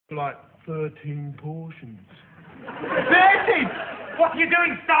like 13 portions. 13? What are you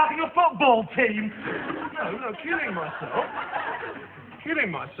doing, starting a football team? No, killing myself.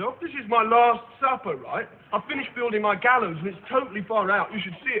 Killing myself. This is my last supper, right? I've finished building my gallows and it's totally far out. You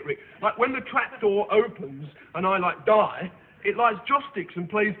should see it, Rick. Like, when the trapdoor opens and I, like, die, it lights joysticks and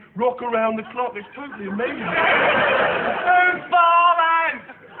plays Rock Around the Clock. It's totally amazing. Too far out!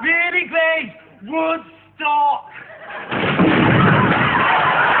 Really great! Woodstock!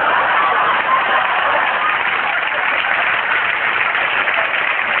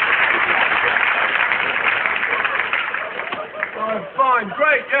 Oh, fine,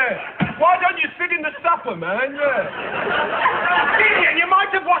 great, yeah. Why don't you sit in the supper, man? Yeah. Vivian, you might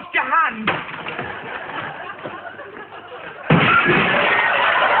have washed your hands.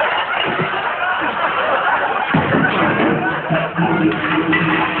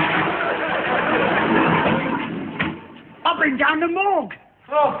 I've been down the morgue.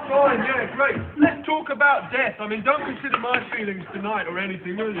 Oh, fine, yeah, great. Let's talk about death. I mean, don't consider my feelings tonight or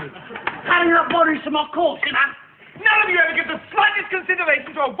anything, will you? Carrying up bodies to my corpse, you know? None of you ever give the slightest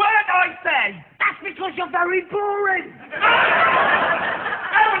consideration to a word I say. That's because you're very boring.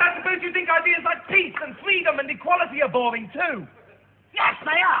 Oh, and I suppose you think ideas like peace and freedom and equality are boring too. Yes,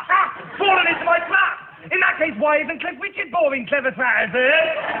 they are. Fallen into my trap. In that case, why isn't Cliff Richard boring, clever trousers?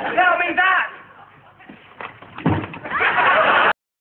 Tell me that.